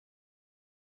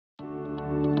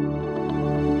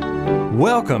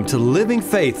Welcome to Living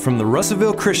Faith from the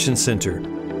Russellville Christian Center.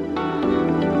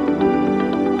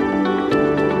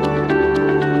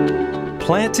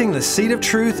 Planting the seed of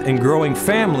truth and growing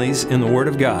families in the Word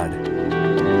of God.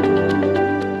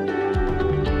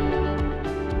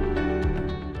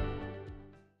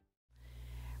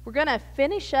 We're going to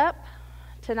finish up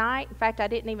tonight. In fact, I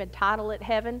didn't even title it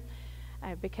Heaven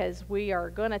because we are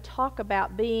going to talk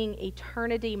about being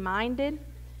eternity-minded.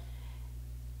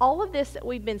 All of this that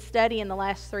we've been studying the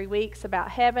last 3 weeks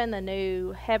about heaven, the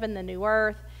new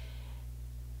earth,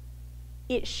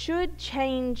 it should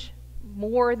change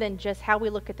more than just how we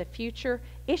look at the future.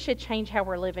 It should change how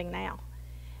we're living now.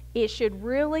 It should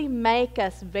really make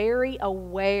us very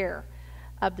aware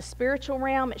of the spiritual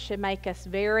realm. It should make us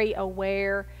very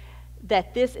aware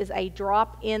that this is a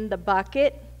drop in the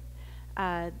bucket.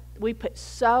 We put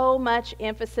so much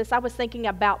emphasis. I was thinking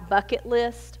about bucket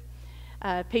list.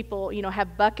 People,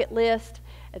 have bucket list,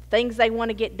 things they want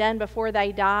to get done before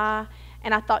they die.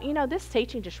 And I thought, this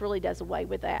teaching just really does away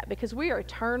with that because we are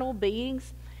eternal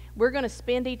beings. We're going to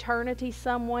spend eternity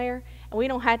somewhere, and we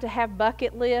don't have to have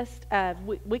bucket list.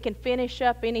 We can finish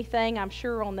up anything, I'm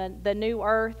sure, on the new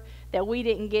earth that we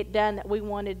didn't get done that we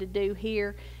wanted to do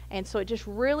here. And so it just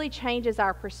really changes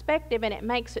our perspective, and it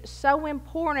makes it so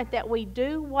important that we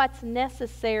do what's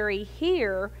necessary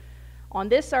here on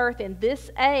this earth in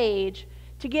this age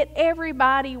to get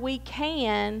everybody we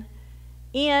can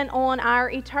in on our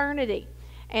eternity.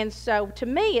 And so to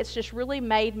me, it's just really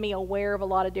made me aware of a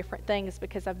lot of different things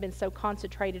because I've been so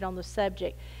concentrated on the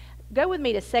subject. Go with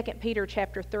me to 2 Peter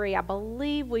chapter 3. I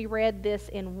believe we read this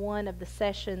in one of the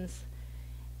sessions,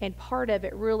 and part of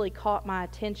it really caught my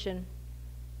attention.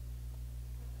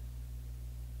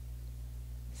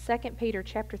 2 Peter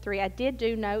chapter 3. I did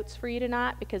do notes for you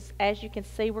tonight because, as you can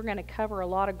see, we're going to cover a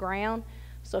lot of ground.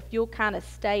 So if you'll kind of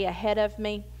stay ahead of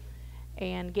me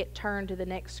and get turned to the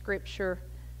next scripture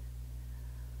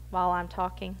while I'm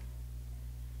talking,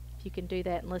 if you can do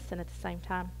that and listen at the same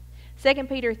time. 2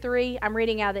 Peter 3, I'm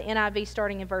reading out of the NIV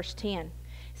starting in verse 10. It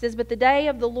says, "But the day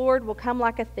of the Lord will come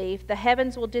like a thief. The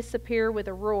heavens will disappear with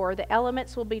a roar. The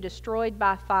elements will be destroyed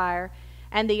by fire.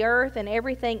 And the earth and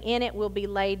everything in it will be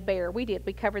laid bare." We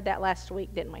covered that last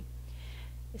week, didn't we?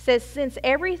 It says, "Since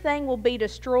everything will be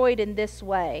destroyed in this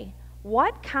way,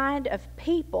 what kind of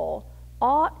people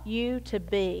ought you to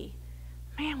be?"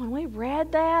 Man, when we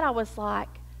read that, I was like,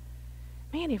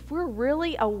 man, if we're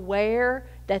really aware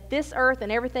that this earth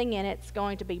and everything in it's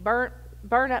going to be burnt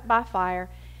up by fire,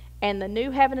 and the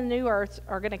new heaven and new earth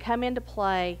are going to come into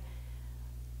play,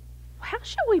 how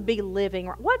should we be living?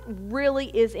 What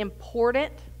really is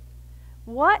important?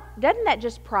 Doesn't that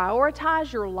just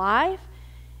prioritize your life?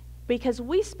 Because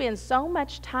we spend so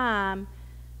much time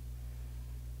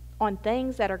on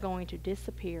things that are going to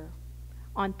disappear,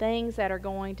 on things that are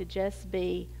going to just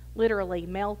be literally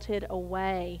melted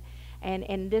away.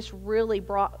 And this really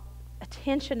brought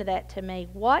attention to that to me.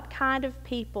 What kind of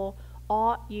people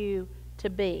ought you to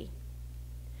be?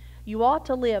 You ought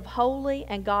to live holy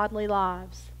and godly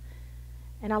lives.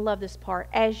 And I love this part.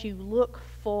 As you look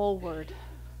forward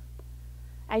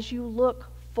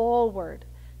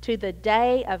to the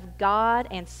day of God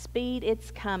and speed its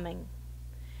coming.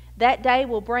 That day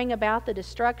will bring about the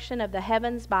destruction of the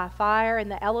heavens by fire,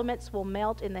 and the elements will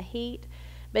melt in the heat.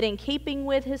 But in keeping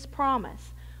with His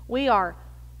promise, we are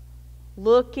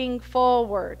looking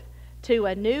forward to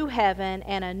a new heaven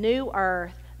and a new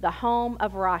earth, the home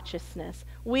of righteousness.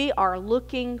 We are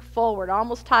looking forward. I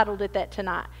almost titled it that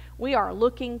tonight. We are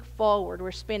looking forward.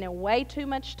 We're spending way too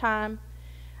much time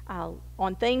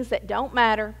on things that don't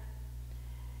matter.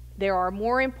 There are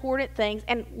more important things.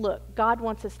 And look, God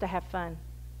wants us to have fun.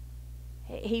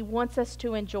 He wants us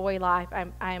to enjoy life.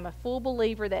 I am a full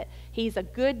believer that He's a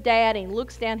good dad, and He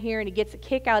looks down here and He gets a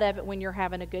kick out of it when you're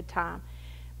having a good time.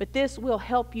 But this will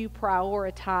help you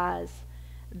prioritize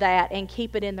that and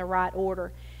keep it in the right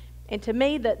order. And to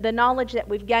me, the knowledge that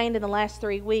we've gained in the last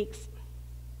 3 weeks,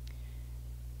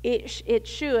 it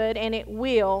should and it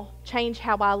will change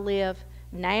how I live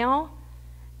now.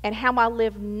 And how I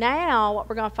live now, what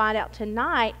we're going to find out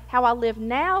tonight, how I live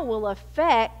now will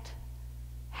affect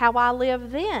how I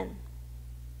live then.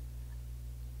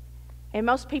 And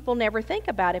most people never think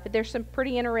about it, but there's some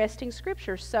pretty interesting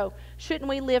scriptures. So shouldn't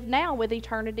we live now with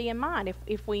eternity in mind?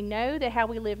 If we know that how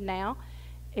we live now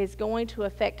is going to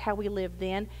affect how we live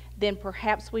then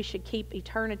perhaps we should keep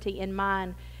eternity in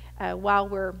mind while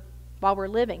we're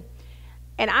living.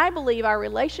 And I believe our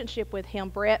relationship with Him,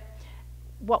 Brett,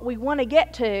 what we want to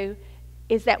get to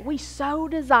is that we so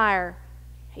desire,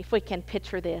 if we can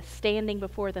picture this, standing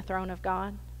before the throne of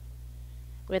God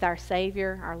with our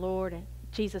Savior, our Lord, and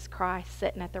Jesus Christ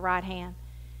sitting at the right hand.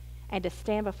 and to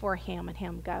stand before Him and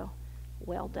Him go,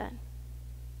 well done.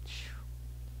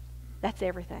 That's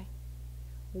everything.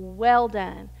 Well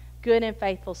done, good and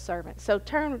faithful servant. So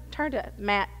turn to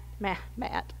Matt.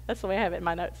 That's the way I have it in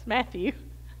my notes. Matthew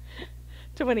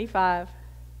 25.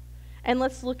 And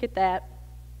let's look at that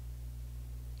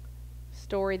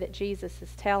story that Jesus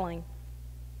is telling.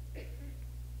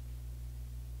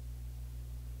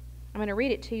 I'm going to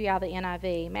read it to you out of the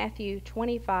NIV. Matthew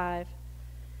 25,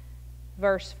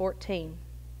 verse 14.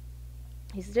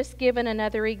 He's just given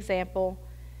another example.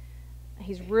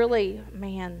 He's really,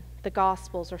 the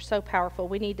Gospels are so powerful.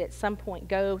 We need to at some point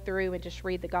go through and just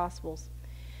read the Gospels.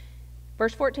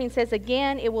 Verse 14 says,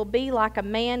 "Again, it will be like a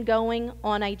man going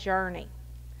on a journey,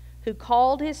 who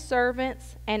called his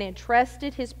servants and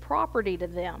entrusted his property to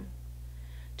them.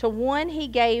 To one he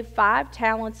gave 5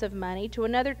 talents of money, to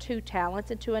another 2 talents,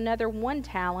 and to another 1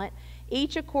 talent,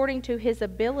 each according to his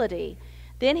ability.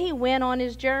 Then he went on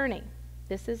his journey."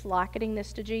 This is likening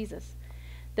this to Jesus.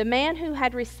 "The man who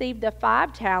had received the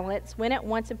 5 talents went at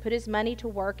once and put his money to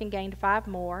work and gained 5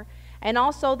 more. And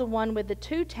also the one with the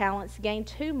 2 talents gained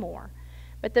 2 more.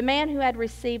 But the man who had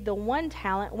received the 1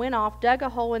 talent went off, dug a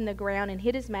hole in the ground, and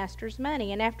hid his master's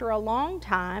money. And after a long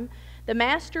time, the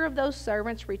master of those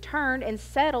servants returned and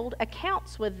settled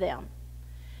accounts with them.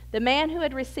 The man who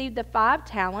had received the 5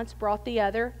 talents brought the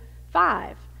other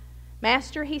 5.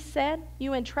 'Master,' he said,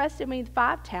 'you entrusted me with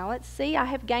 5 talents. See, I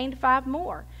have gained 5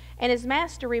 more.' And his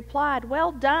master replied,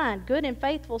 'Well done, good and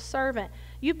faithful servant.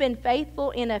 You've been faithful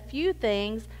in a few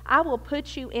things. I will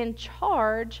put you in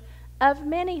charge of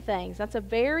many things.'" That's a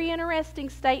very interesting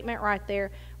statement right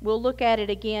there. We'll look at it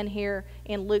again here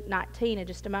in Luke 19 in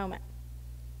just a moment.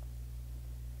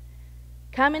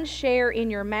 "Come and share in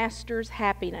your master's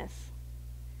happiness."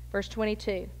 Verse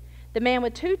 22. "The man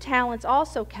with 2 talents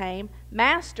also came.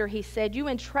 'Master,' he said, 'you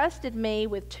entrusted me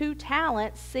with 2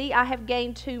 talents. See, I have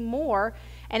gained 2 more.'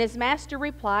 And his master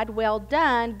replied, 'Well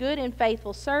done, good and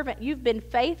faithful servant. You've been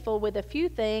faithful with a few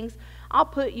things. I'll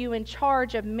put you in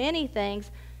charge of many things.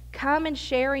 Come and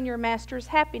share in your master's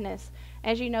happiness.'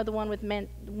 As you know, the one with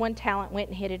 1 talent went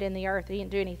and hid it in the earth. He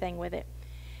didn't do anything with it.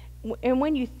 And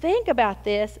when you think about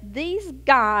this, these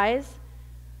guys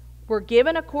were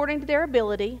given according to their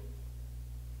ability.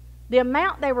 The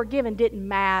amount they were given didn't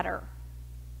matter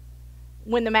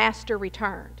when the master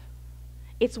returned.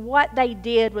 It's what they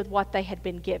did with what they had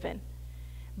been given.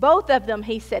 Both of them,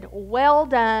 he said, "Well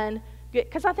done."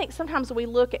 Because I think sometimes we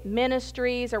look at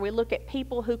ministries or we look at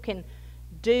people who can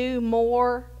do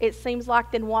more, it seems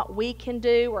like, than what we can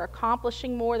do, or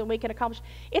accomplishing more than we can accomplish.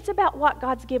 It's about what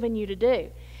God's given you to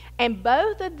do. And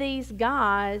both of these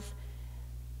guys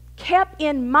kept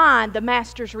in mind the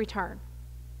master's return.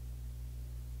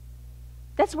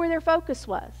 That's where their focus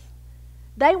was.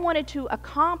 They wanted to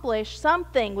accomplish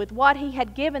something with what he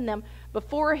had given them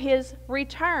before his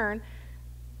return.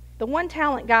 The 1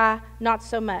 talent guy, not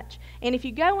so much. And if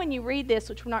you go and you read this,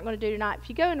 which we're not going to do tonight, if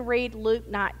you go and read Luke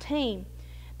 19,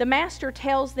 the master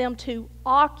tells them to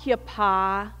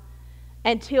occupy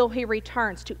until he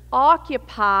returns, to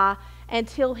occupy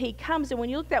until he comes. And when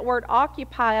you look that word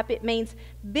occupy up, it means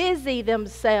busy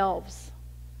themselves.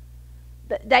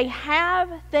 They have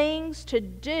things to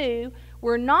do.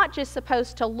 We're not just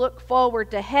supposed to look forward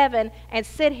to heaven and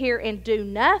sit here and do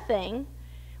nothing.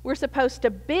 We're supposed to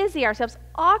busy ourselves,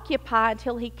 occupy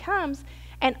until he comes,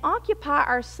 and occupy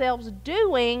ourselves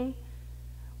doing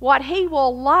what he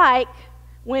will like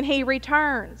when he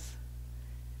returns.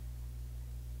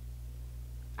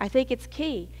 I think it's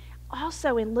key.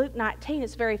 Also in Luke 19,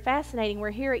 it's very fascinating.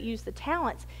 We're here at Use the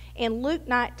Talents. In Luke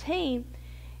 19,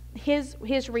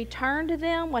 his return to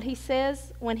them, what he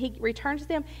says when he returns to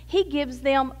them, he gives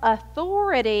them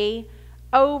authority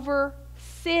over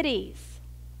cities.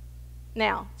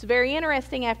 Now, it's very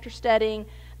interesting after studying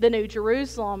the New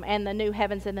Jerusalem and the new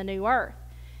heavens and the new earth.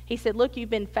 He said, look, you've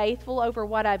been faithful over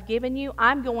what I've given you.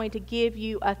 I'm going to give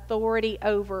you authority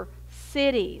over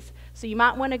cities. So you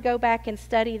might want to go back and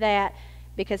study that,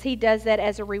 because he does that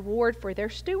as a reward for their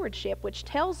stewardship, which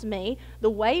tells me the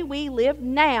way we live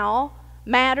now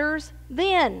matters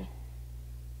then.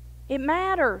 It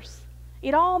matters.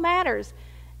 It all matters.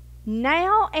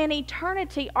 Now and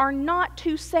eternity are not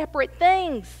two separate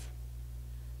things.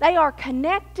 They are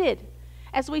connected.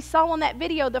 As we saw on that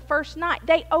video the first night,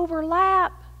 they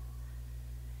overlap.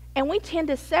 And we tend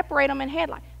to separate them in head,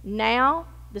 like, now,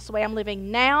 this is the way I'm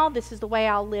living now, this is the way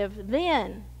I'll live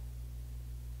then.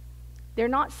 They're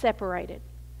not separated.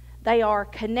 They are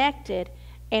connected,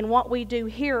 and what we do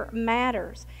here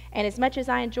matters. And as much as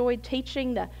I enjoyed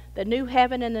teaching the new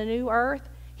heaven and the new earth,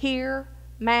 here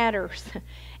matters.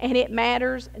 And it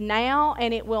matters now,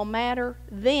 and it will matter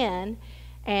then.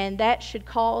 And that should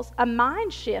cause a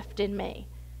mind shift in me.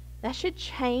 That should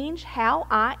change how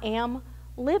I am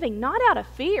living, not out of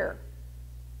fear.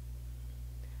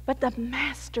 But the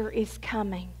Master is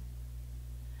coming.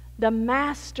 The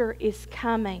Master is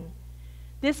coming.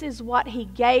 This is what He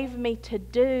gave me to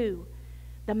do.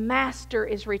 The Master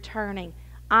is returning.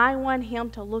 I want Him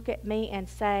to look at me and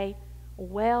say,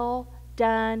 well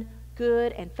done,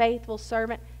 good and faithful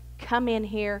servant. Come in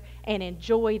here and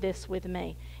enjoy this with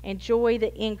me. Enjoy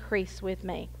the increase with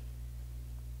me.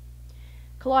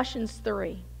 Colossians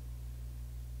 3.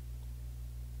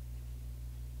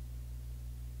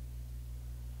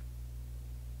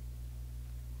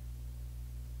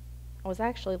 I was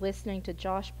actually listening to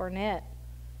Josh Barnett.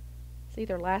 It's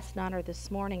either last night or this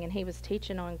morning, and he was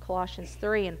teaching on Colossians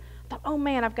 3, and I thought, oh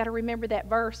man, I've got to remember that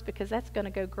verse because that's going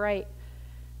to go great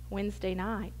Wednesday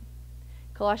night.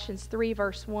 Colossians 3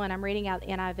 verse 1, I'm reading out the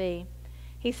NIV.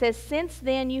 He says, since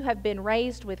then you have been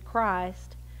raised with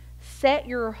Christ, set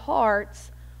your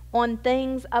hearts on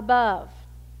things above.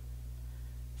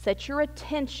 Set your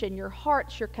attention, your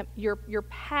hearts, your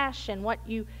passion, what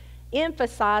you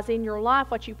emphasize in your life,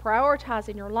 what you prioritize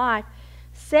in your life.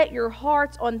 Set your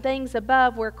hearts on things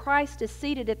above where Christ is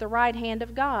seated at the right hand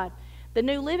of God. The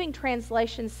New Living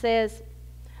Translation says,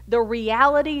 the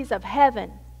realities of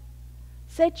heaven.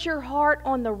 Set your heart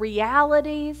on the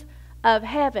realities of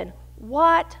heaven.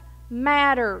 What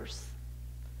matters?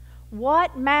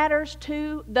 What matters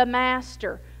to the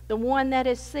Master, the one that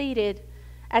is seated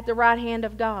at the right hand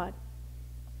of God?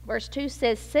 Verse 2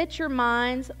 says, set your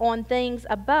minds on things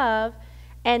above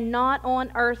and not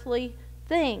on earthly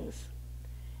things.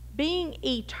 Being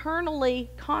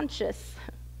eternally conscious,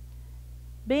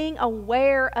 being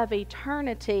aware of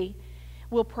eternity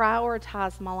will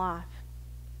prioritize my life.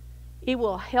 It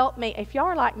will help me. If y'all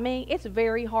are like me, it's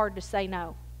very hard to say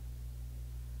no.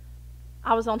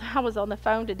 I was on the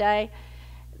phone today.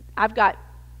 I've got,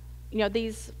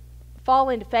 these Fall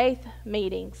into Faith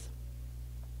meetings.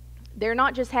 They're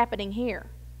not just happening here.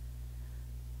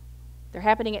 They're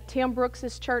happening at Tim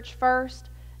Brooks's church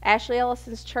first, Ashley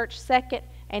Ellison's church second,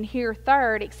 and here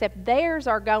third, except theirs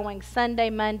are going Sunday,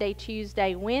 Monday,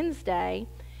 Tuesday, Wednesday.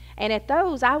 And at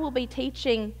those, I will be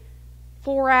teaching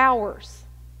 4 hours.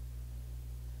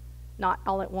 Not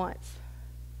all at once,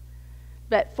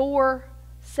 but 4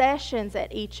 sessions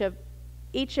at each of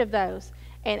those.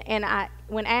 And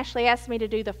when Ashley asked me to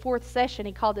do the 4th session,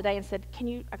 he called today and said, can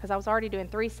you, because I was already doing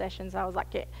 3 sessions, I was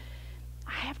like,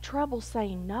 I have trouble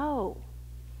saying no.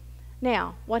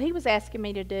 Now, what he was asking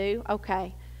me to do,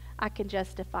 okay, I can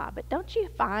justify, but don't you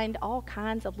find all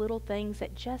kinds of little things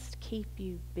that just keep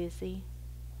you busy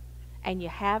and you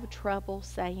have trouble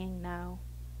saying no?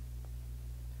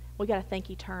 We got to think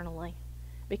eternally,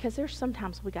 because there's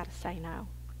sometimes we got to say no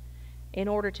in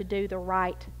order to do the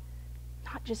right,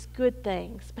 not just good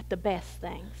things, but the best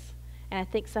things. And I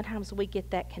think sometimes we get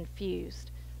that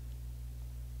confused.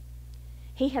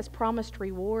 He has promised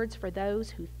rewards for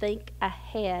those who think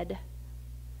ahead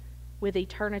with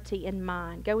eternity in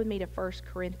mind. Go with me to 1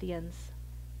 Corinthians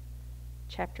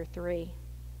chapter 3.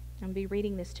 I'm going to be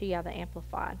reading this to you out of the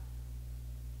Amplified.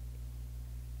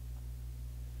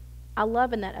 I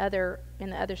love in the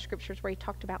other scriptures where he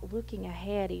talked about looking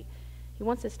ahead. He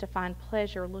wants us to find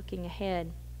pleasure looking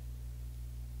ahead.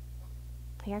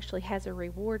 He actually has a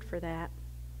reward for that.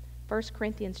 1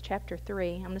 Corinthians chapter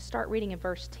 3. I'm going to start reading in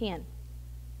verse 10.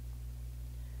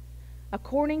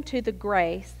 According to the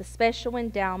grace, the special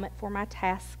endowment for my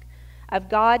task of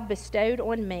God bestowed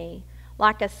on me,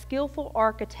 like a skillful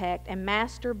architect and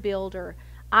master builder,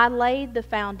 I laid the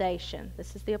foundation.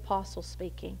 This is the apostle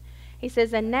speaking. He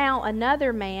says, and now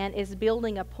another man is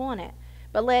building upon it,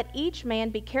 but let each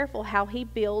man be careful how he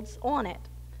builds on it.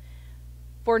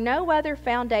 For no other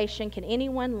foundation can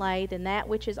anyone lay than that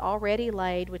which is already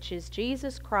laid, which is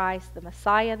Jesus Christ, the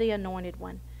Messiah, the Anointed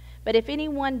One. But if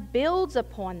anyone builds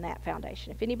upon that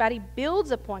foundation, if anybody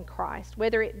builds upon Christ,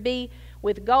 whether it be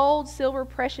with gold, silver,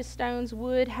 precious stones,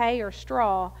 wood, hay, or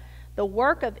straw, the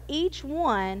work of each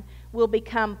one will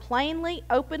become plainly,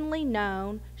 openly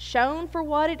known, shown for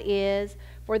what it is,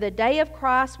 for the day of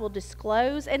Christ will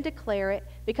disclose and declare it,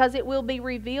 because it will be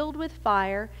revealed with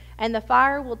fire, and the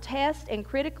fire will test and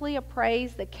critically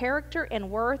appraise the character and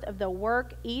worth of the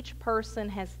work each person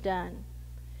has done.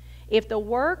 If the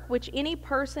work which any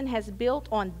person has built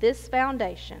on this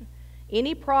foundation,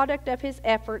 any product of his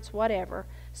efforts, whatever,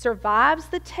 survives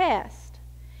the test,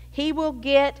 he will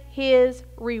get his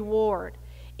reward.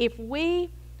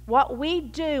 What we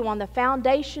do on the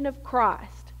foundation of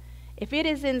Christ, if it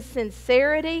is in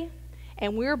sincerity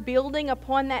and we're building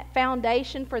upon that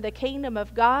foundation for the kingdom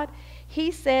of God,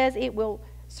 he says it will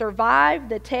survive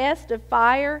the test of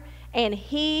fire, and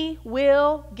he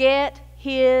will get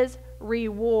his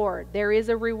reward. There is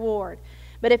a reward.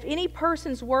 But if any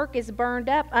person's work is burned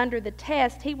up under the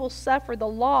test, he will suffer the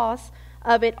loss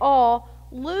of it all,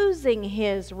 losing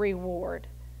his reward.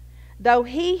 Though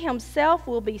he himself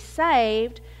will be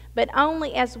saved, but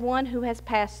only as one who has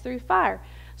passed through fire.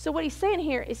 So what he's saying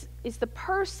here is the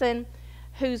person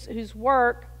whose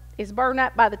work is burned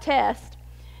up by the test,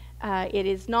 it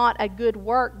is not a good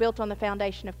work built on the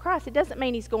foundation of Christ. It doesn't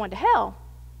mean he's going to hell.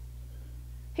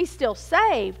 He's still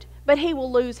saved, but he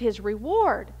will lose his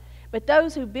reward. But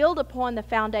those who build upon the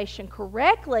foundation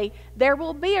correctly, there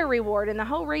will be a reward. And the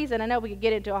whole reason, I know we could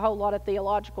get into a whole lot of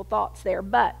theological thoughts there,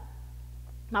 but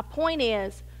my point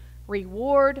is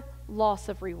reward, loss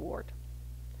of reward.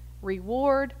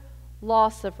 Reward,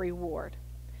 loss of reward.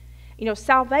 You know,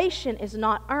 salvation is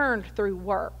not earned through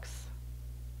works.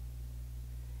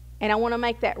 And I want to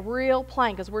make that real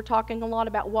plain because we're talking a lot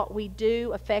about what we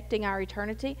do affecting our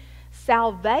eternity.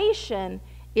 Salvation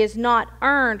is not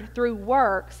earned through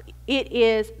works. It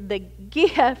is the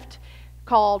gift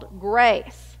called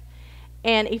grace.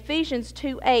 And Ephesians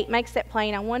 2:8 makes that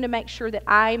plain. I wanted to make sure that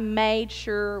I made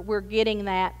sure we're getting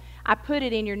that. I put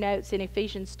it in your notes in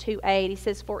Ephesians 2:8. He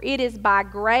says, "For it is by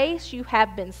grace you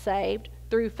have been saved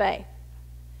through faith.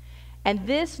 And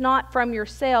this not from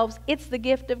yourselves, it's the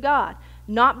gift of God,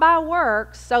 not by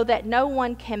works, so that no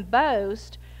one can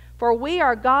boast. For we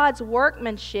are God's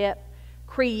workmanship,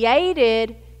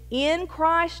 created in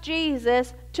Christ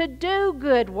Jesus to do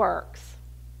good works."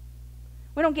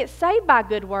 We don't get saved by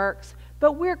good works,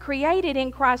 but we're created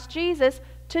in Christ Jesus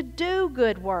to do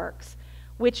good works,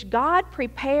 which God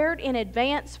prepared in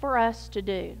advance for us to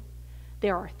do.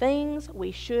 There are things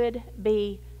we should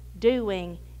be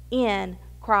doing in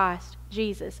Christ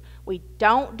Jesus. We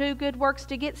don't do good works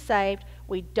to get saved.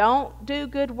 We don't do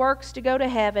good works to go to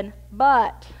heaven,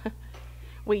 but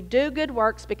we do good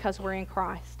works because we're in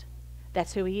Christ.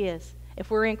 That's who He is.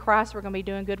 If we're in Christ, we're going to be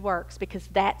doing good works because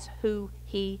that's who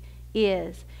He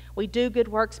is. We do good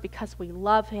works because we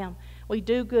love Him. We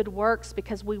do good works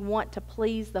because we want to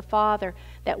please the Father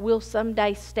that we'll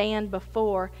someday stand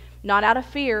before, not out of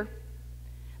fear.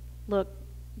 Look,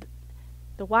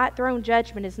 the white throne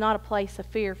judgment is not a place of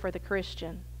fear for the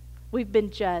Christian. We've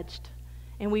been judged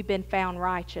and we've been found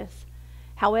righteous.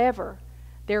 However,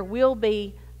 there will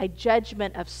be a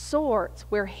judgment of sorts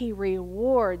where He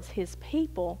rewards His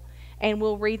people, and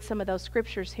we'll read some of those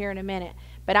scriptures here in a minute.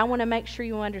 But I want to make sure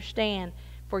you understand,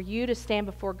 for you to stand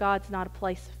before God's not a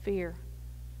place of fear.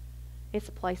 It's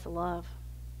a place of love.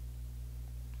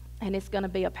 And it's going to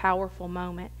be a powerful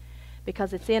moment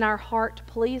because it's in our heart to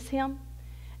please Him,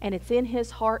 and it's in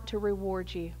His heart to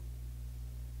reward you.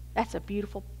 That's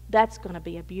going to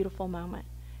be a beautiful moment.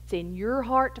 It's in your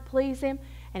heart to please Him,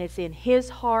 and it's in His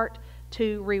heart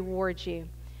to reward you.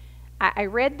 I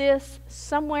read this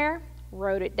somewhere,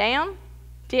 wrote it down,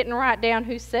 didn't write down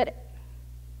who said it.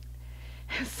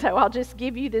 So I'll just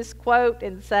give you this quote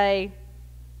and say,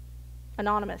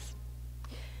 anonymous.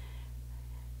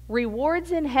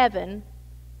 Rewards in heaven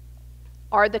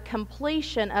are the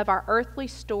completion of our earthly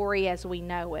story as we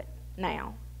know it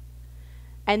now.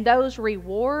 And those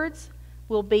rewards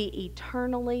will be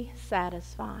eternally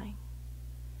satisfying.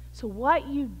 So what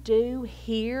you do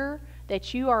here,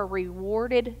 that you are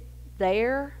rewarded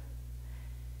there,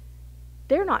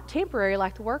 they're not temporary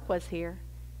like the work was here.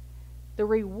 The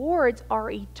rewards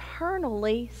are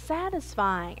eternally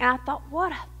satisfying. And I thought,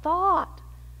 what a thought.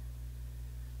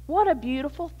 What a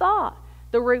beautiful thought.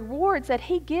 The rewards that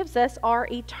He gives us are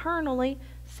eternally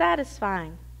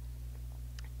satisfying.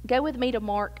 Go with me to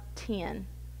Mark 10.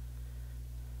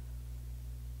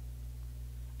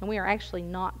 And we are actually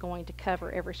not going to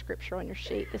cover every scripture on your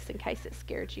sheet, just in case it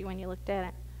scared you when you looked at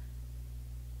it.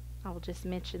 I will just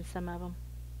mention some of them.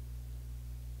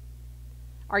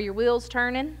 Are your wheels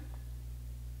turning?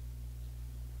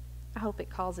 I hope it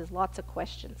causes lots of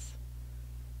questions.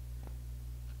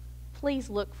 Please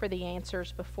look for the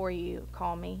answers before you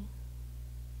call me.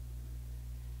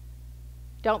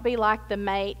 Don't be like the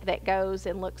mate that goes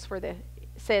and looks for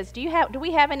says, do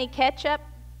we have any ketchup?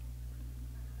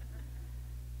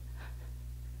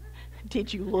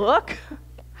 Did you look?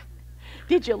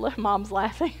 Did you look? Mom's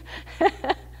laughing.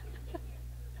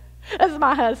 That's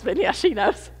my husband. Yeah, she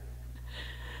knows.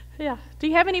 Yeah. Do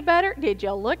you have any butter? Did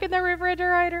you look in the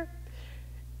refrigerator?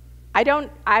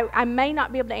 I may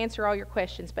not be able to answer all your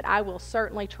questions, but I will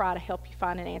certainly try to help you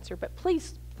find an answer. But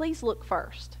please look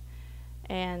first.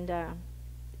 And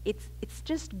it's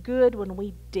just good when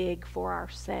we dig for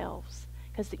ourselves,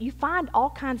 because you find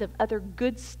all kinds of other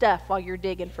good stuff while you're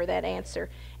digging for that answer,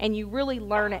 and you really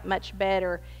learn it much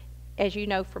better as you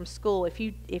know from school, if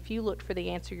you looked for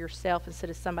the answer yourself instead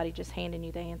of somebody just handing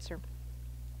you the answer.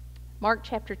 Mark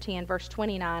chapter 10, verse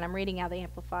 29, I'm reading out the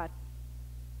Amplified.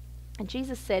 And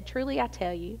Jesus said, "Truly I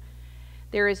tell you,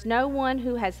 there is no one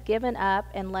who has given up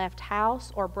and left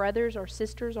house or brothers or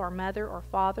sisters or mother or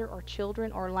father or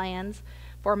children or lands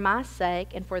for my sake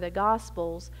and for the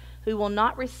gospel's, who will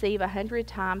not receive 100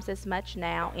 times as much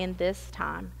now in this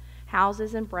time,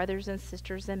 houses and brothers and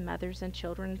sisters and mothers and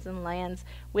children and lands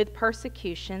with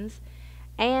persecutions,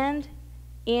 and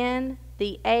in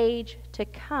the age to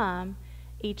come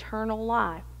eternal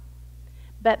life.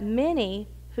 But many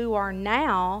who are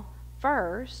now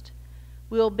first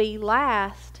will be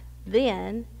last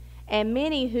then, and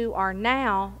many who are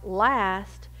now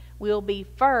last will be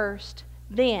first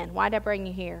then." Why did I bring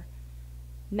you here?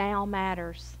 Now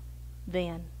matters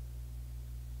then.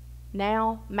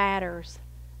 Now matters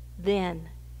then.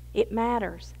 It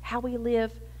matters. How we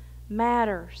live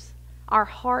matters. Our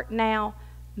heart now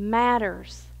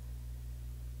matters.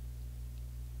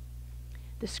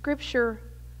 The scripture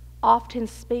often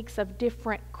speaks of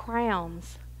different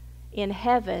crowns in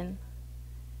heaven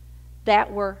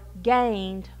that were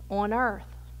gained on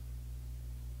earth.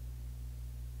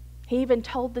 He even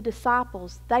told the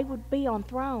disciples they would be on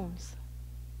thrones.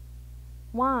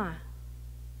 Why?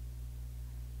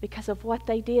 Because of what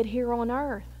they did here on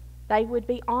earth. They would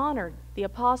be honored. The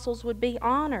apostles would be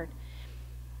honored.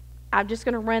 I'm just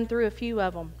going to run through a few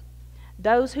of them.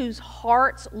 Those whose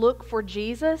hearts look for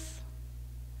Jesus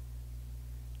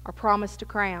are promised a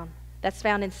crown. That's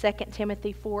found in 2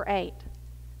 Timothy 4:8.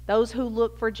 Those who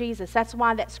look for Jesus. That's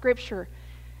why that scripture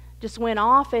just went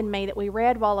off in me that we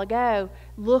read a while ago,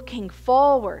 looking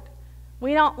forward.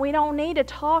 We don't need to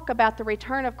talk about the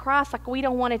return of Christ like we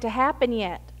don't want it to happen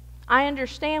yet. I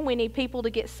understand we need people to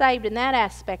get saved in that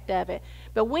aspect of it,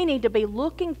 but we need to be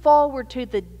looking forward to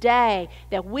the day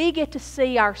that we get to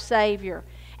see our Savior,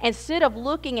 instead of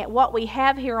looking at what we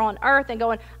have here on earth and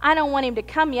going, I don't want Him to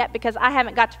come yet because I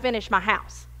haven't got to finish my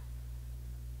house.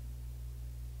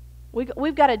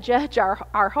 We've got to judge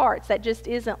our hearts. That just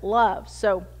isn't love.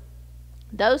 So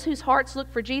those whose hearts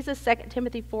look for Jesus, 2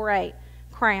 Timothy 4:8,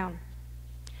 crown.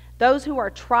 Those who are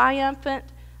triumphant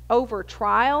over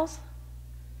trials,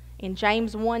 in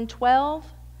James 1:12,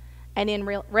 and in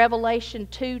Revelation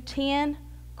 2:10,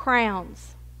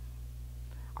 crowns.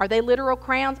 Are they literal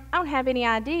crowns? I don't have any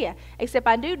idea, except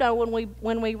I do know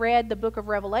when we read the book of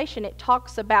Revelation, it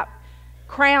talks about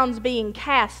crowns being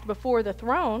cast before the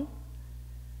throne.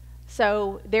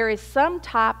 So there is some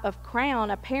type of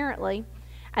crown apparently.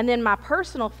 And then my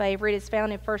personal favorite is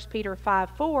found in 1 Peter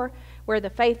 5:4, where the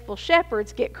faithful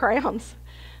shepherds get crowns.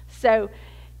 So,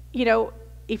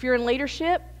 if you're in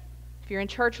leadership, if you're in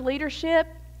church leadership,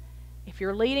 if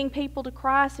you're leading people to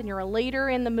Christ and you're a leader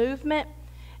in the movement,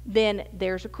 then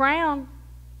there's a crown.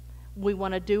 We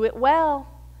want to do it well.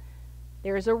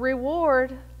 There's a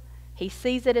reward. He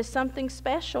sees it as something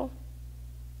special.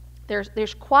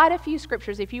 There's quite a few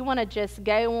scriptures. If you want to just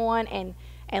go on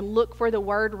and look for the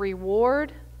word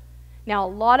reward. Now, a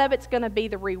lot of it's going to be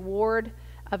the reward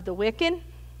of the wicked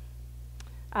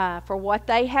for what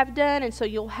they have done, and so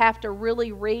you'll have to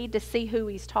really read to see who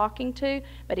he's talking to.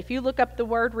 But if you look up the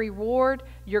word reward,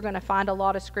 you're going to find a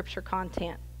lot of scripture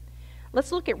content.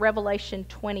 Let's look at Revelation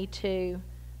 22,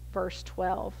 verse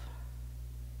 12.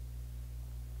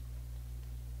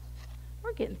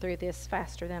 We're getting through this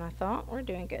faster than I thought. We're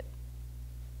doing good.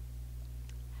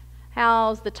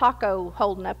 How's the taco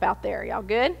holding up out there? Y'all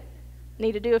good?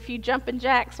 Need to do a few jumping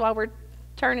jacks while we're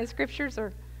turning scriptures?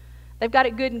 Or they've got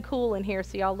it good and cool in here,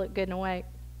 so y'all look good and awake.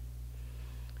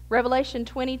 Revelation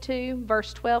 22,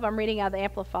 verse 12. I'm reading out of the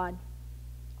Amplified.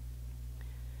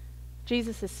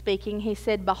 Jesus is speaking. He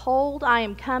said, "Behold, I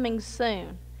am coming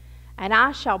soon, and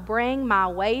I shall bring my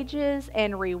wages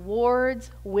and rewards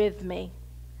with me,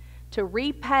 to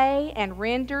repay and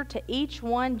render to each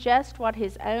one just what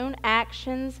his own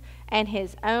actions and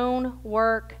his own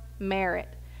work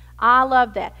merit." I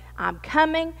love that. I'm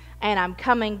coming, and I'm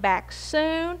coming back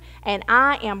soon, and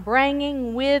I am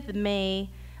bringing with me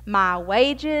my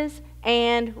wages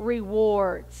and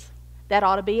rewards. That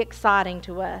ought to be exciting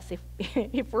to us.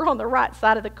 If we're on the right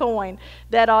side of the coin,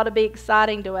 that ought to be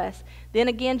exciting to us. Then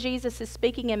again, Jesus is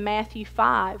speaking in Matthew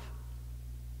 5.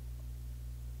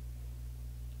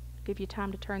 Give you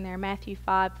time to turn there. Matthew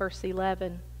 5, verse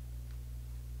 11.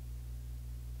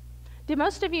 Did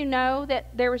most of you know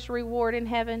that there was reward in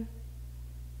heaven?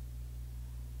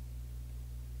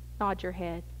 Nod your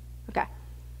head. Okay.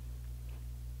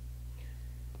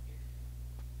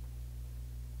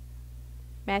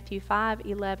 Matthew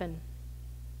 5:11.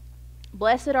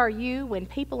 "Blessed are you when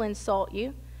people insult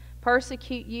you,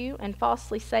 persecute you and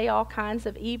falsely say all kinds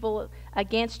of evil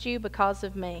against you because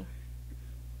of me.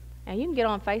 Now, you can get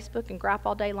on Facebook and gripe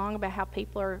all day long about how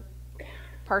people are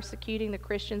persecuting the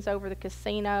Christians over the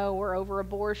casino or over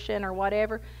abortion or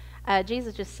whatever.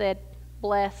 Jesus just said,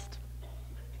 blessed.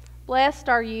 Blessed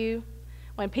are you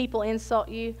when people insult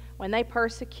you, when they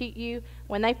persecute you,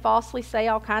 when they falsely say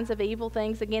all kinds of evil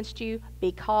things against you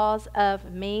because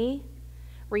of me.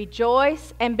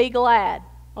 Rejoice and be glad.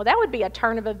 Well, that would be a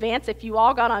turn of events if you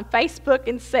all got on Facebook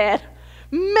and said,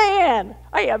 man,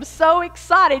 I am so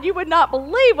excited. You would not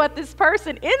believe what this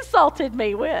person insulted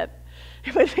me with.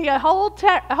 It would be a whole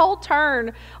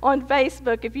turn on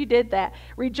Facebook if you did that.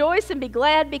 Rejoice and be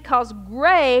glad because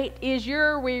great is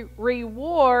your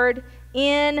reward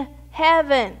in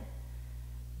heaven.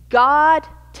 God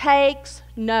takes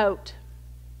note.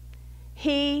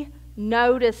 He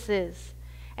notices.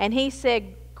 And he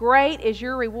said, great is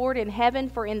your reward in heaven,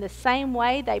 for in the same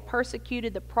way they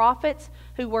persecuted the prophets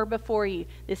who were before you.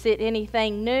 This isn't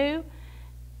anything new.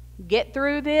 Get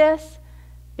through this.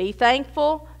 Be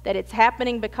thankful that it's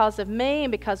happening because of me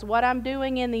and because of what I'm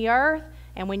doing in the earth.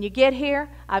 And when you get here,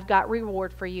 I've got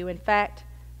reward for you. In fact,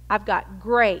 I've got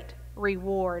great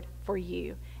reward for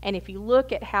you. And if you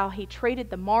look at how he treated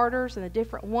the martyrs and the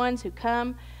different ones who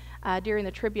come during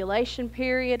the tribulation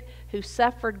period, who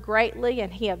suffered greatly,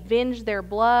 and he avenged their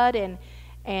blood,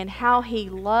 and how he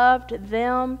loved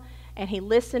them, and he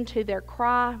listened to their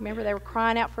cry. Remember, they were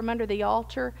crying out from under the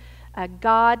altar.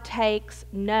 God takes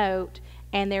note,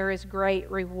 and there is great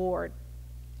reward.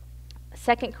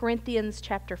 2 Corinthians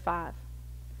chapter 5.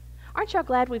 Aren't y'all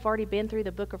glad we've already been through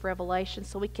the book of Revelation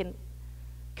so we can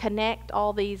connect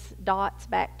all these dots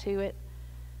back to it?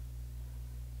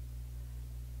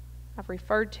 I've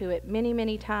referred to it many,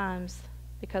 many times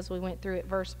because we went through it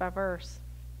verse by verse.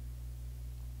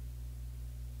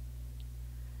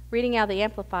 Reading out the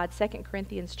Amplified, 2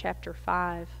 Corinthians chapter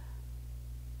 5.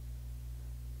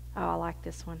 Oh, I like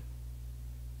this one.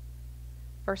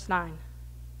 Verse 9.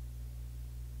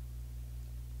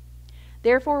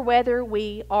 Therefore, whether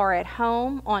we are at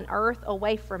home on earth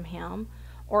away from him,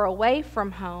 or away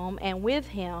from home and with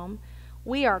him,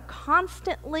 we are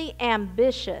constantly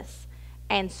ambitious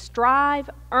and strive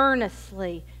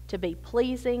earnestly to be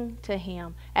pleasing to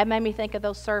him. That made me think of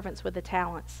those servants with the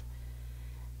talents.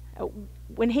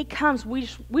 When he comes, we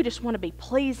just want to be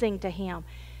pleasing to him.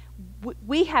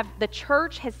 The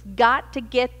church has got to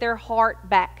get their heart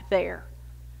back there.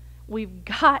 We've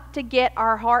got to get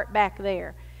our heart back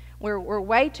there. We're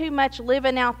way too much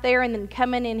living out there and then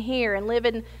coming in here and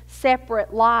living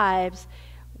separate lives.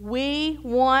 We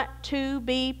want to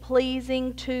be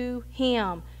pleasing to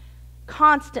him.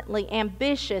 Constantly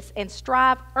ambitious and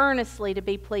strive earnestly to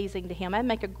be pleasing to him. That'd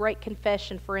make a great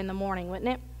confession for in the morning, wouldn't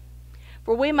it?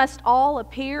 For we must all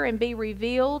appear and be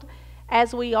revealed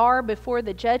as we are before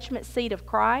the judgment seat of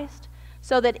Christ,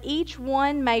 so that each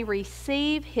one may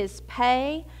receive his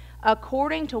pay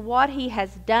according to what he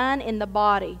has done in the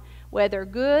body, whether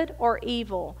good or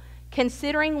evil,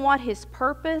 considering what his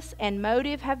purpose and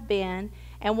motive have been,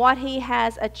 and what he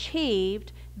has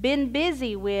achieved, been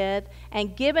busy with,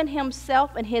 and given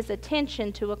himself and his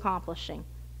attention to accomplishing.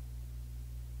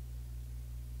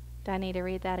 Do I need to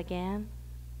read that again?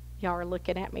 Y'all are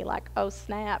looking at me like, oh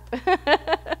snap.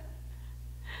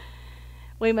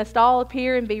 We must all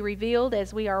appear and be revealed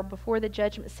as we are before the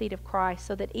judgment seat of Christ,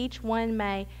 so that each one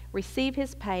may receive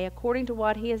his pay according to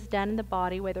what he has done in the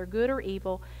body, whether good or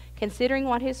evil, considering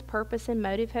what his purpose and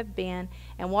motive have been,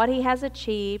 and what he has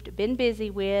achieved, been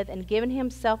busy with, and given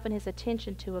himself and his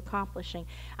attention to accomplishing.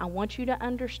 I want you to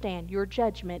understand, your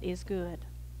judgment is good.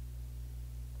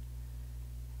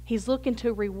 He's looking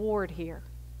to reward here.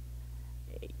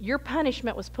 Your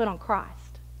punishment was put on Christ.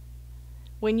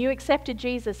 When you accepted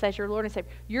Jesus as your Lord and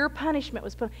Savior, your punishment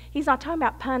was put. He's not talking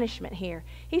about punishment here.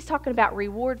 He's talking about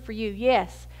reward for you.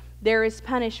 Yes, there is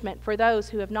punishment for those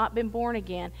who have not been born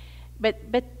again, but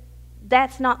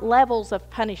that's not levels of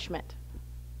punishment.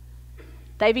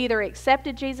 They've either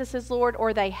accepted Jesus as Lord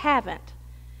or they haven't,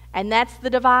 and that's the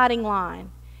dividing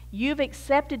line. You've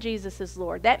accepted Jesus as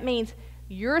Lord. That means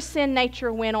your sin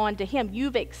nature went on to him.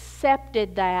 You've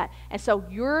accepted that, and so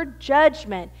your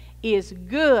judgment is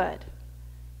good.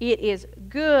 It is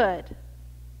good.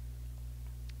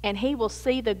 And he will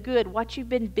see the good, what you've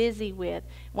been busy with,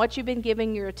 what you've been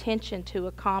giving your attention to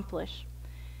accomplish.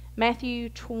 Matthew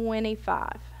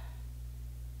 25.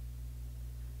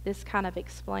 This kind of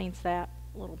explains that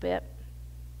a little bit.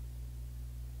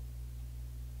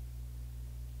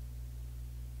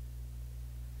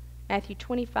 Matthew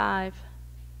 25,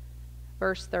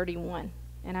 verse 31.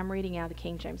 And I'm reading out of the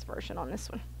King James Version on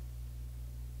this one.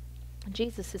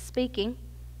 Jesus is speaking.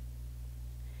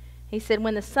 He said,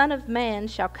 when the Son of Man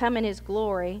shall come in his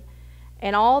glory,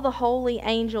 and all the holy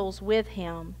angels with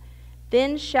him,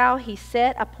 then shall he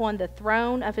sit upon the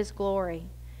throne of his glory.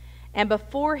 And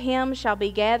before him shall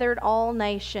be gathered all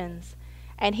nations,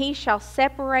 and he shall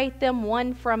separate them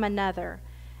one from another,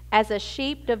 as a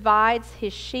sheep divides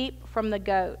his sheep from the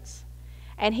goats.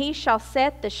 And he shall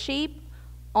set the sheep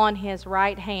on his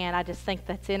right hand. I just think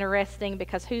that's interesting,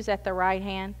 because who's at the right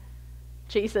hand?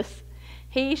 Jesus.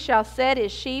 He shall set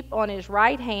his sheep on his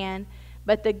right hand,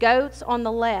 but the goats on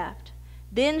the left.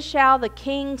 Then shall the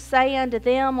king say unto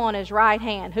them on his right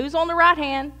hand. Who's on the right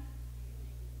hand?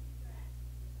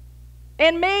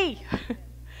 And me.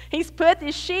 He's put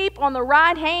his sheep on the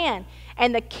right hand.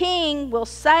 And the king will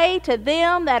say to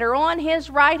them that are on his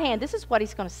right hand. This is what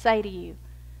he's going to say to you.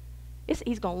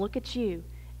 He's going to look at you,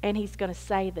 and he's going to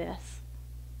say this.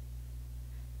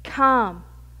 Come,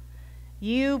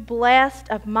 you blessed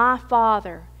of my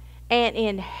Father, and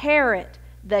inherit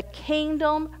the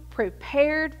kingdom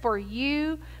prepared for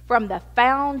you from the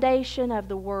foundation of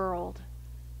the world.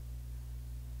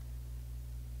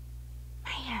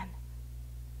 Man,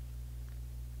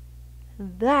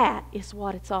 that is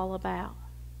what it's all about.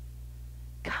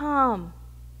 Come,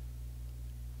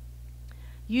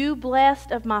 you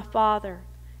blessed of my Father,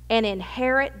 and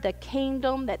inherit the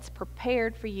kingdom that's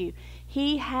prepared for you.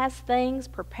 He has things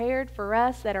prepared for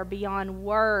us that are beyond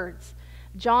words.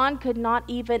 John could not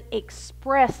even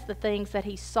express the things that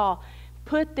he saw,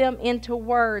 put them into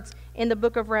words in the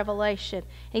book of Revelation.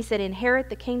 He said, inherit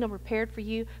the kingdom prepared for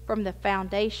you from the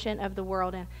foundation of the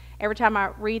world. And every time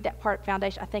I read that part,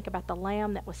 foundation, I think about the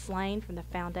Lamb that was slain from the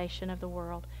foundation of the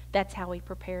world. That's how he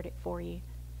prepared it for you.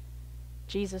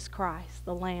 Jesus Christ,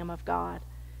 the Lamb of God.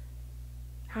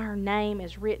 Our name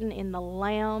is written in the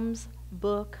Lamb's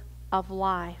book of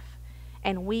life,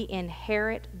 and we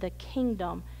inherit the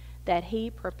kingdom that he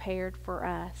prepared for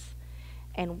us.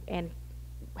 And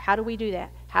how do we do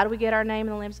that? How do we get our name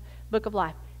in the Lamb's book of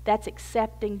life? That's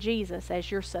accepting Jesus as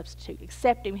your substitute,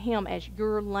 accepting him as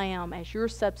your lamb, as your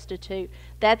substitute.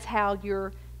 That's how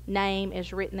your name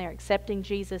is written there, accepting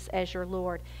Jesus as your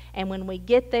Lord. And when we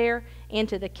get there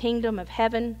into the kingdom of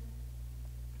heaven,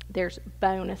 there's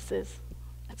bonuses.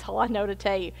 That's all I know to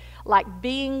tell you. Like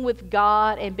being with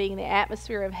God and being in the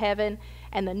atmosphere of heaven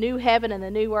and the new heaven and the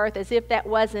new earth, as if that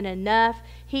wasn't enough.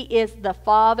 He is the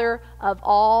Father of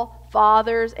all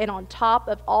fathers, and on top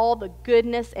of all the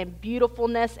goodness and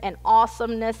beautifulness and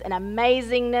awesomeness and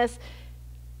amazingness,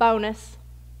 bonus.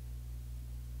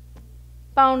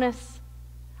 Bonus.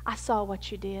 I saw what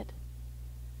you did.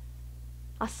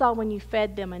 I saw when you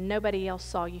fed them and nobody else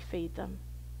saw you feed them.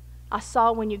 I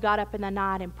saw when you got up in the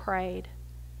night and prayed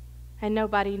and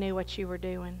nobody knew what you were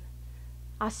doing.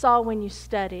 I saw when you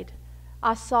studied.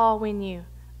 I saw when you.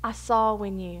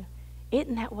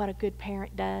 Isn't that what a good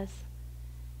parent does?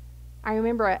 I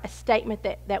remember a statement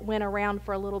that went around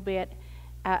for a little bit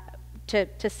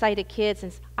to say to kids,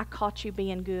 and I caught you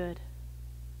being good.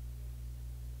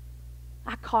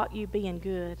 I caught you being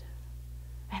good.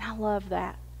 And I love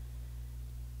that.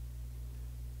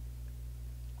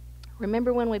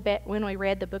 Remember when we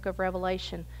read the book of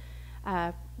Revelation,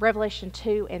 Revelation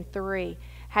 2 and 3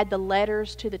 had the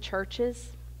letters to the churches.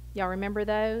 Y'all remember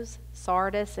those?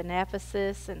 Sardis and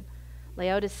Ephesus and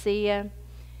Laodicea.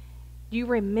 You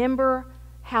remember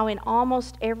how in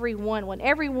almost every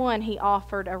one he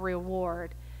offered a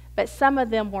reward, but some of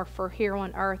them were for here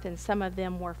on earth and some of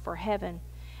them were for heaven.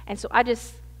 And so I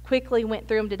just quickly went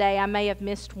through them today. I may have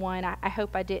missed one. I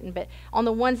hope I didn't. But on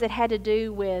the ones that had to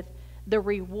do with the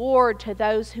reward to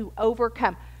those who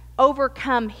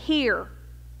overcome here.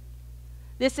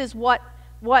 This is what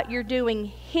you're doing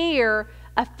here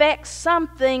affects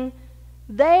something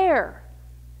there.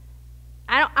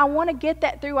 I want to get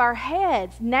that through our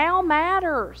heads. Now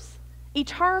matters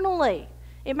eternally.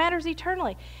 It matters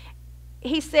eternally.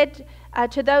 He said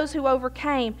to those who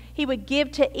overcame, he would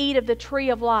give to eat of the tree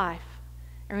of life.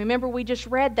 And remember, we just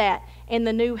read that in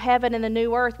the new heaven and the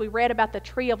new earth. We read about the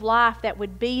tree of life that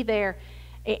would be there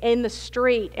in the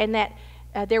street, and that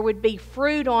there would be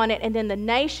fruit on it, and then the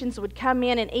nations would come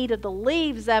in and eat of the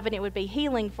leaves of it, and it would be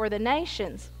healing for the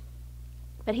nations.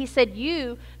 But he said,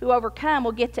 you who overcome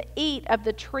will get to eat of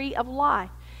the tree of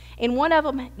life. In one of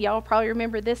them, y'all probably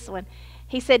remember this one,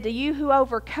 he said, to you who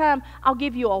overcome, I'll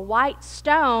give you a white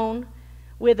stone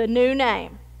with a new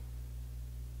name.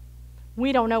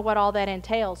 We don't know what all that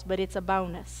entails, but it's a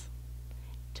bonus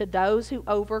to those who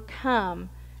overcome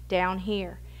down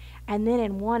here. And then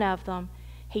in one of them,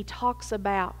 he talks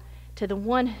about to the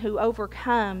one who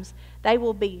overcomes, there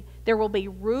will be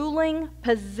ruling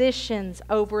positions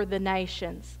over the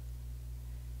nations.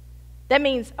 That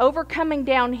means overcoming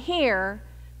down here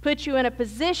put you in a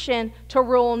position to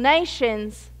rule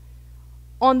nations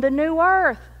on the new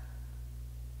earth.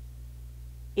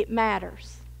 It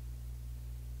matters.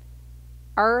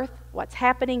 Earth, what's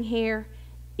happening here,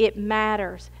 it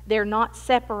matters. They're not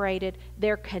separated,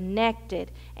 they're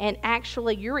connected. And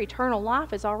actually, your eternal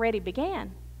life has already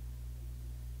began.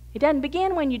 It doesn't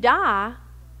begin when you die.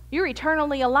 You're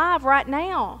eternally alive right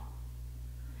now.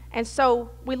 And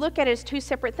so we look at it as two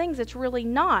separate things. It's really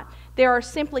not. There are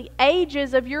simply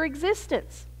ages of your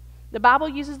existence. The Bible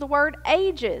uses the word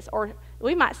ages, or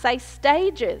we might say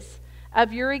stages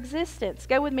of your existence.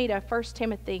 Go with me to 1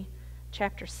 Timothy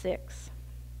chapter 6.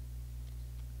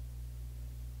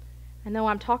 I know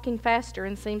I'm talking faster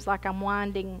and seems like I'm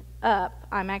winding up.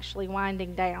 I'm actually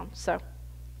winding down. So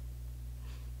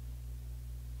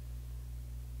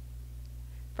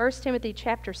 1 Timothy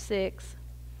chapter 6.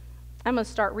 I'm going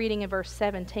to start reading in verse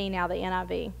 17 out of the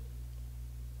NIV.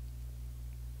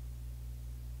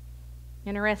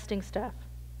 Interesting stuff.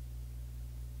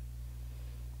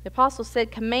 The apostle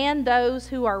said, "Command those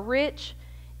who are rich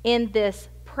in this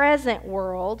present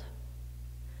world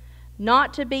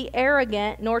not to be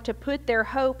arrogant, nor to put their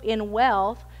hope in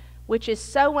wealth, which is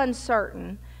so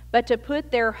uncertain, but to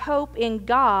put their hope in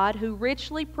God, who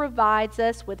richly provides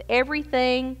us with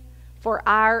everything for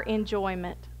our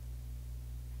enjoyment."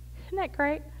 Isn't that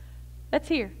great? That's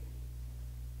here.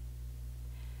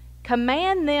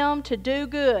 Command them to do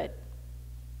good.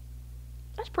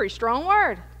 That's a pretty strong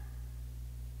word.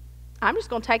 I'm just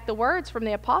going to take the words from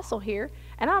the apostle here,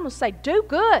 and I'm going to say, do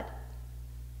good.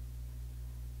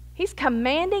 He's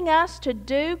commanding us to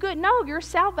do good. No, your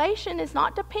salvation is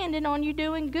not dependent on you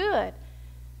doing good.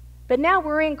 But now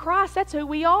we're in Christ. That's who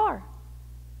we are.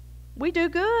 We do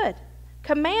good.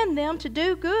 Command them to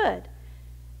do good.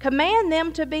 Command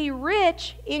them to be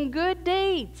rich in good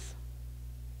deeds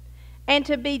and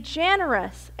to be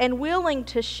generous and willing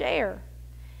to share.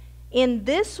 In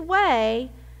this way,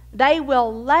 they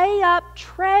will lay up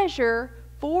treasure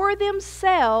for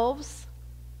themselves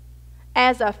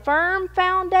as a firm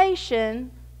foundation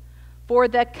for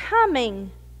the coming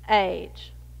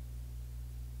age.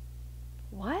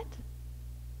 What?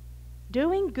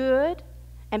 Doing good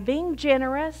and being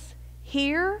generous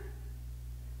here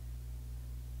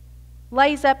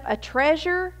lays up a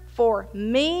treasure for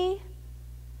me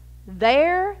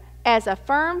there as a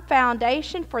firm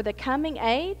foundation for the coming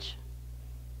age?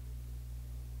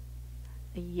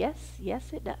 Yes,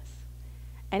 it does.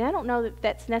 And I don't know that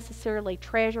that's necessarily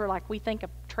treasure like we think of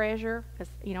treasure, because,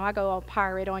 I go all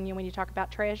pirate on you when you talk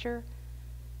about treasure.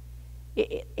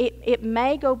 It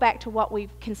may go back to what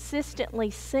we've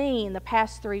consistently seen the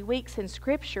past 3 weeks in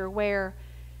Scripture, where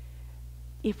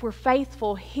if we're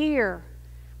faithful here,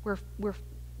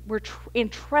 we're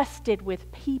entrusted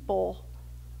with people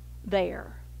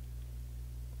there.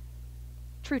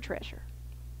 True treasure.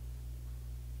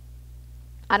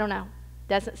 I don't know.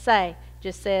 Doesn't say.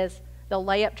 Just says they'll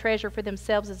lay up treasure for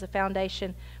themselves as a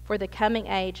foundation for the coming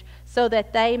age, so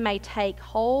that they may take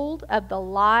hold of the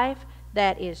life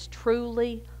that is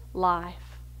truly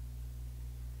life.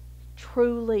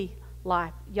 Truly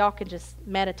life. Y'all can just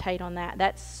meditate on that.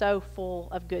 That's so full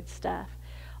of good stuff.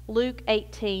 Luke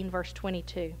 18, verse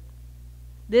 22.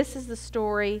 This is the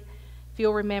story, if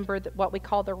you'll remember, that what we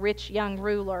call the rich young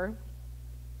ruler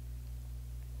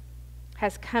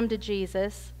has come to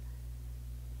Jesus.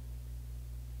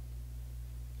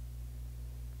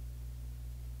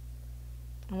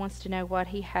 And wants to know what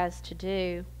he has to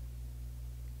do.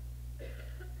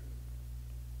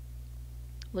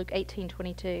 Luke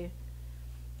 18:22.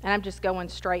 And I'm just going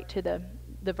straight to the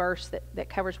verse that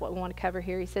covers what we want to cover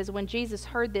here. He says, "When Jesus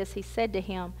heard this, he said to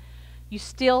him, 'You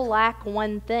still lack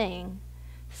one thing.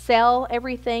 Sell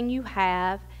everything you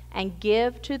have and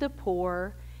give to the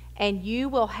poor, and you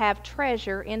will have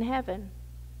treasure in heaven.'"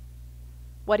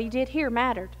 What he did here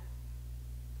mattered.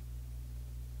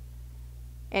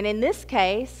 And in this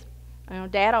case,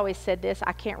 Dad always said this,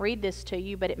 I can't read this to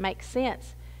you, but it makes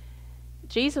sense.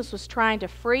 Jesus was trying to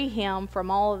free him from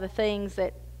all of the things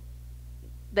that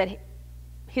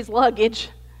his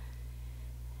luggage.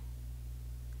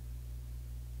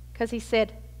 Because he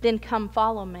said, "Then come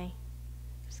follow me."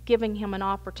 He was giving him an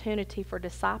opportunity for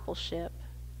discipleship.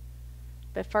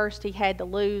 But first he had to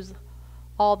lose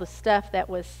all the stuff that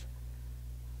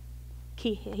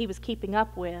he was keeping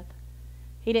up with.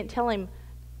 He didn't tell him,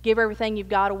 "Give everything you've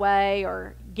got away,"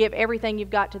 or "Give everything you've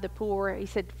got to the poor." He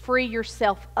said, "Free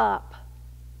yourself up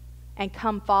and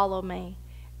come follow me."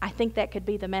 I think that could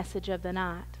be the message of the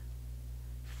night.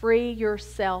 Free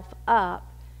yourself up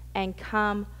and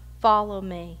come follow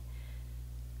me.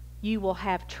 You will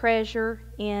have treasure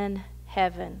in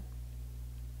heaven.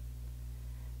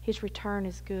 His return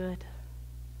is good.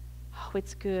 Oh,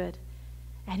 it's good.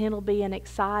 And it'll be an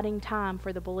exciting time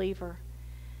for the believer.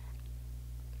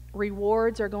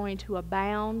 Rewards are going to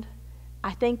abound.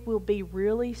 I think we'll be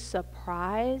really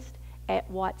surprised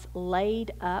at what's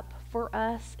laid up for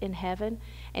us in heaven.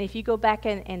 And if you go back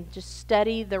and just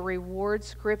study the reward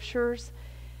scriptures,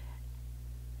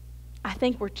 I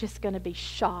think we're just going to be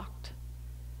shocked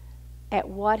at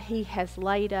what He has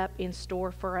laid up in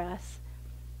store for us.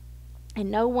 And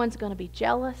no one's going to be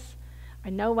jealous,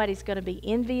 or nobody's going to be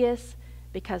envious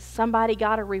because somebody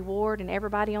got a reward and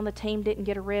everybody on the team didn't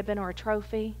get a ribbon or a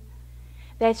trophy.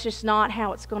 That's just not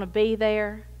how it's going to be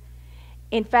there.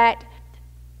 In fact,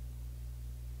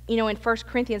 in 1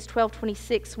 Corinthians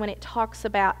 12:26, when it talks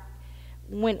about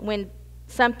when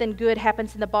something good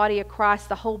happens in the body of Christ,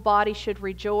 the whole body should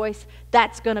rejoice,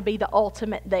 that's going to be the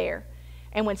ultimate there.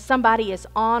 And when somebody is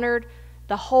honored,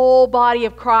 the whole body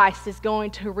of Christ is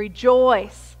going to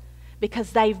rejoice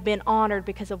because they've been honored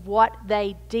because of what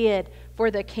they did for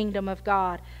the kingdom of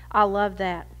God. I love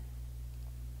that.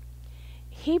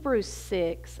 Hebrews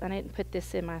 6, I didn't put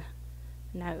this in my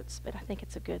notes, but I think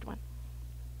it's a good one.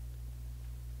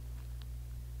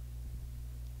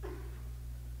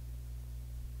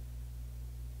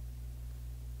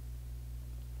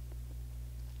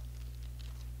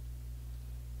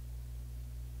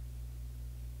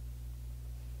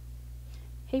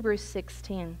 Hebrews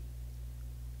 6:10.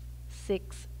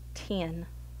 6:10.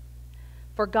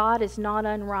 For God is not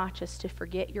unrighteous to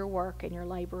forget your work and your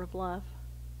labor of love.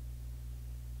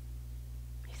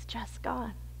 He's just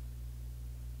God.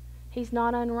 He's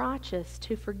not unrighteous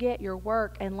to forget your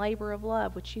work and labor of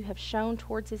love, which you have shown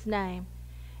towards His name,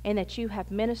 and that you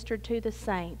have ministered to the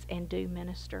saints and do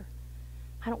minister.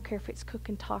 I don't care if it's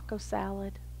cooking taco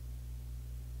salad.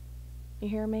 You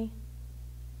hear me?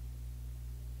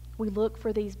 We look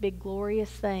for these big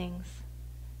glorious things,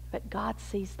 but God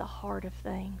sees the heart of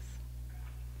things.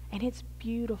 And it's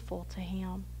beautiful to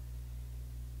Him.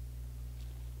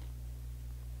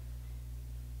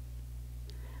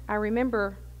 I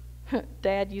remember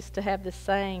Dad used to have this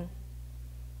saying.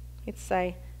 He'd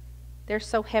say, they're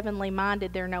so heavenly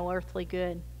minded, they're no earthly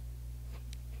good.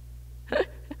 You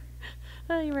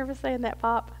remember saying that,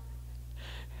 Pop?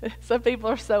 Some people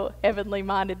are so heavenly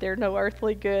minded, they're no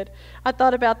earthly good. I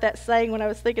thought about that saying when I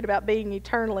was thinking about being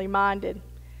eternally minded.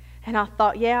 And I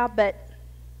thought, yeah, but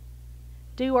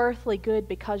do earthly good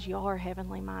because you are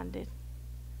heavenly minded.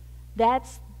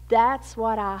 That's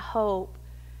what I hope.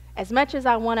 As much as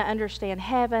I want to understand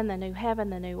heaven, the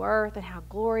new earth, and how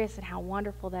glorious and how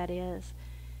wonderful that is,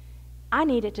 I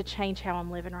need it to change how I'm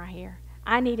living right here.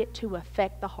 I need it to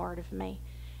affect the heart of me.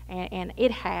 And it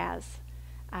has.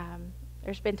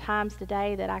 There's been times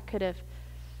today that I could have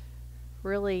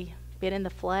really been in the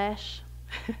flesh.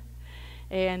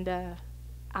 And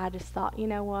I just thought, you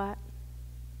know what?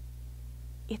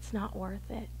 It's not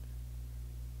worth it.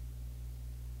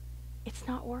 It's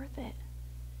not worth it.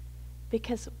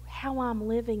 Because how I'm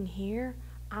living here,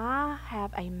 I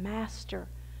have a master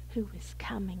who is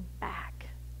coming back.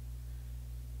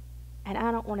 And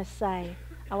I don't want to say,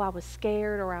 oh, I was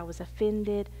scared or I was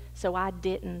offended, so I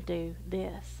didn't do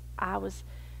this.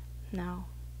 No.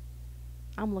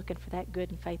 I'm looking for that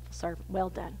good and faithful servant. Well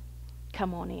done.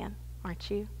 Come on in, aren't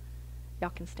you?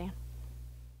 Y'all can stand.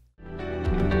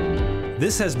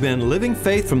 This has been Living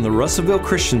Faith from the Russellville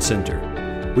Christian Center.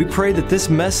 We pray that this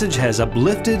message has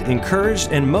uplifted,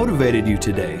 encouraged, and motivated you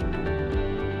today.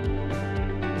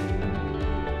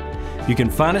 You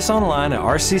can find us online at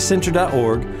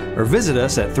rccenter.org or visit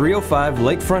us at 305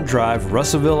 Lakefront Drive,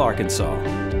 Russellville,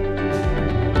 Arkansas.